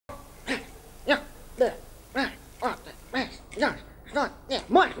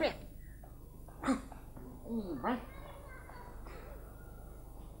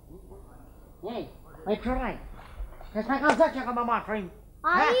maar vriend.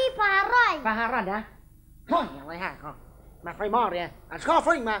 Ai, paharan. Paharan, hè? Hoi, jij haar. Maar vriend maar, hè? Het gaat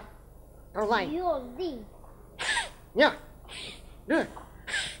vriend, maar. Terlijn. Joldi. Ja. Nu.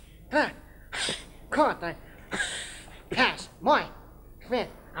 Ha. Kort, hè. Pas. Mooi. Svet.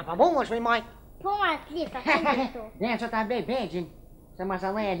 Apa bongos met mij. Kom maar, klip, dat kan je toch. Ja, zo daar bij beetje. Zeg maar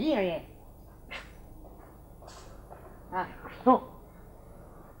zo weer hier, hè. Ah, stop.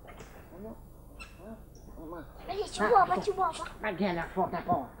 Чувак. Maar jij daar voor dat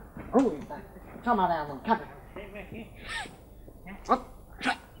voor. Hoe is dat? Zal maar wel doen. Kappen. Hop.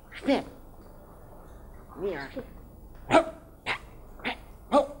 Spin. Hier. Hop.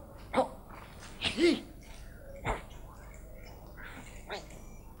 Hop. Hop.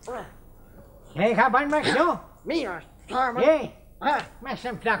 Hé, ga bij mij zo. Meer. Karma. Hé. Ah. Met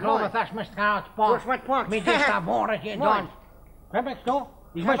zijn plak lopen vast met straatsport. Zoals wat pak. Met dit taboren je dan. Heb ik zo?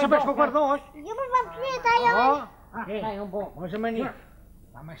 Die was best wel kort. Je moet maar klitten, jongen. Hé, een boom. Hoe is het maar niet?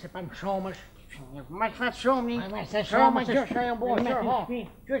 Maar ze zijn zomers. Maar wat zoom niet. Maar ze Zomaar, zomers. just een boom.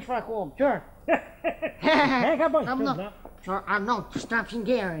 Just wat kom. Sure. Hé, ga bij I'm not. zo. So I'm not stopping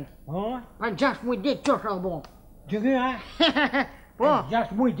Gary. Oh, I just we did just a boom. je Bro.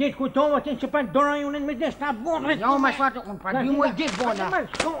 just moet dit goed doen, want je bent door en met dit taboren. Ja, maar wat om van die moet dit worden. Maar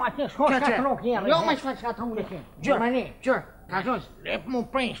zo, het is gewoon gaat ook hier. Ja, maar wat gaat om dit? Maar nee. Sure. Ga zo. Heb mijn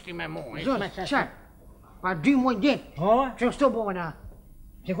prins die met mooi. Zo, sure. Maar die moet dit. Oh, Zo stop worden.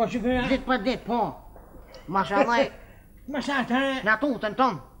 zeg wat je kunt. Dit maar dit, pa. Maar zo mij. Maar staat er. Na toe en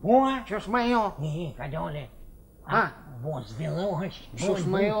dan. Hoor. Zoals mij joh. Nee, ga door. Ah. Bos wil eens. Zoals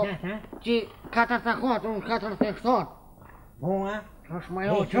mij joh. Die gaat het naar God en gaat het naar God. Hoor. Zoals mij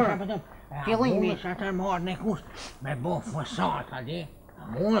joh. Sure. Killing staat er morgen niet goed. Met boven zout, hè.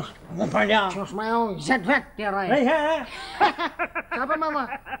 Moest, op ja. Zoals mij joh. Zet weg, die rij. Hé, Snap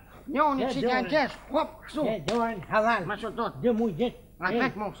mama. Jongen, ik zit aan kerst. Hop, zo. hé. Door, halal. Maar zo tot. Je moet dit. Maar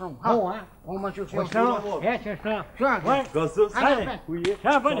trek me zo. Hoor. Oh, maar zo Wat zo. zo? Ja, zo. Sure. Gazzoso? Goeie.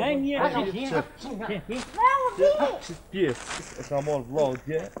 Ja, van hem hier. Pies. Het is allemaal blauw,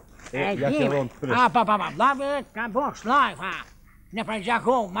 ja? Ja, je rond fris. Ah, papa, laat me kan bos live, ha. Ne per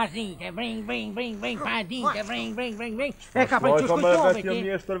Jaco, maar niet, bring, padinte, bring. Ik heb het Oj, dus pa goed me doen, vetë weet jam je.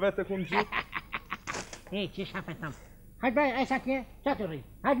 mjeshtër vete ku në gjithë. Hé, që shapet tam. Hajde bij, hij zat je, chaturi.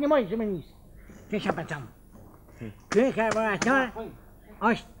 Hajde një moj, zëmënis. Që shapet tam. Kë ka bërë atër,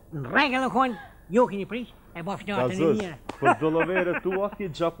 është në regullë kon, jo keni prish, e bo fnatën e Gazzoso, mirë. për dollavere tua ti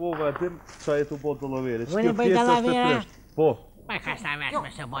Gjakova e dim qa e tu bo dollavere. Unë Që bëj pjesë është e dollavere? frisht. Po, Ma ka sta vesh me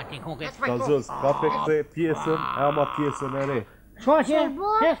se bati kukët. Gazzoso, ka pe këthe pjesën e ama pjesën e re. Shoqe,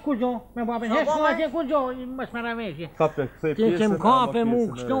 hes ku gjo, me babin, hes shoqe ku gjo, mos marraveshje. Ka pe këthe Ti që pjesën më e ama kape mu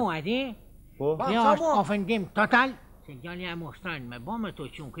pjesën kështu, e re. ati? Po, Kjo është ofendim total. Se gjallë jam ushtrojnë me bo me të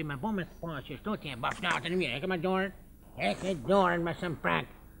qunë, këj me bo me të po që shtu t'je bafnatën mirë, e ke me dorën, e ke dorën me së më prak.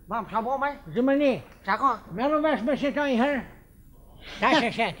 Mam, sa bo mij? Zemernia, Sa ko? merë vesh me shitoj herë. Ta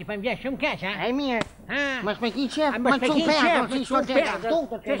shë, ti për më vjesh shumë keq, ha? Hej mirë. Ha? Mas me ki qef, Mas me ki qef, si me shumë ki të qef.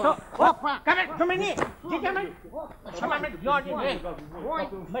 të Që so, hop, ka me, Zemernia, gjithë me, shumë me gjallin dhe.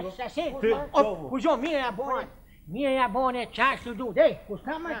 Me sasi, hop, ku gjo, mirë ja bone. Mirë ja bone, qash të du, dej, ku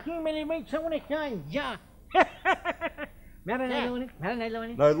s'ka me Qumili me që unë e kënë, gja. Merë në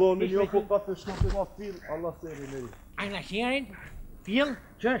lonit, najloni jo po ka të shumë të ma fil, Allah se rineri. Ana sjerin, fil,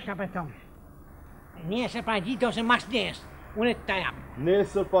 që është kapeton. Njëse pra gjithë ose mas des, unë të jap.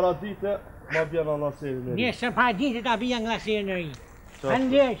 Nesër para dite, ma bjen Allah se rineri. Njëse pra gjithë ta bia nga sirë në ri.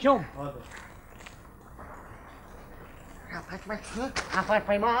 Ande, shumë. Afat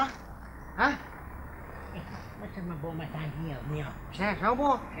për ma? Ha? Mëse më bo me ta një. Sa sa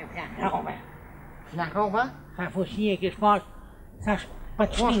bo? Robe. Sa ko ba? Sa fushie kish pas, sa Mos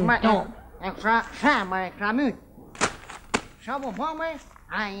shpëtshtin me ton. e sa me e ka myt. Sa bo po me?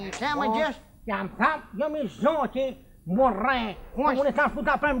 Ai sa me gjës? Jam tham, jam i zoti, morre. Unë e tash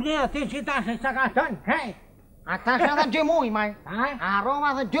puta për mbledh, ti që tash e sa ka thënë, hej. Ata sa dhe 2 muj maj. Ha? A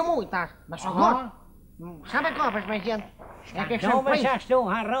Roma dhe 2 muj tash. Me so godt. Sa me kopës me qenë? E ke shumë Dove prit. sa shtu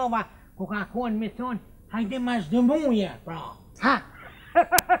harrova, ku ka konë me thonë, hajde mas dë muje, pra. Ha?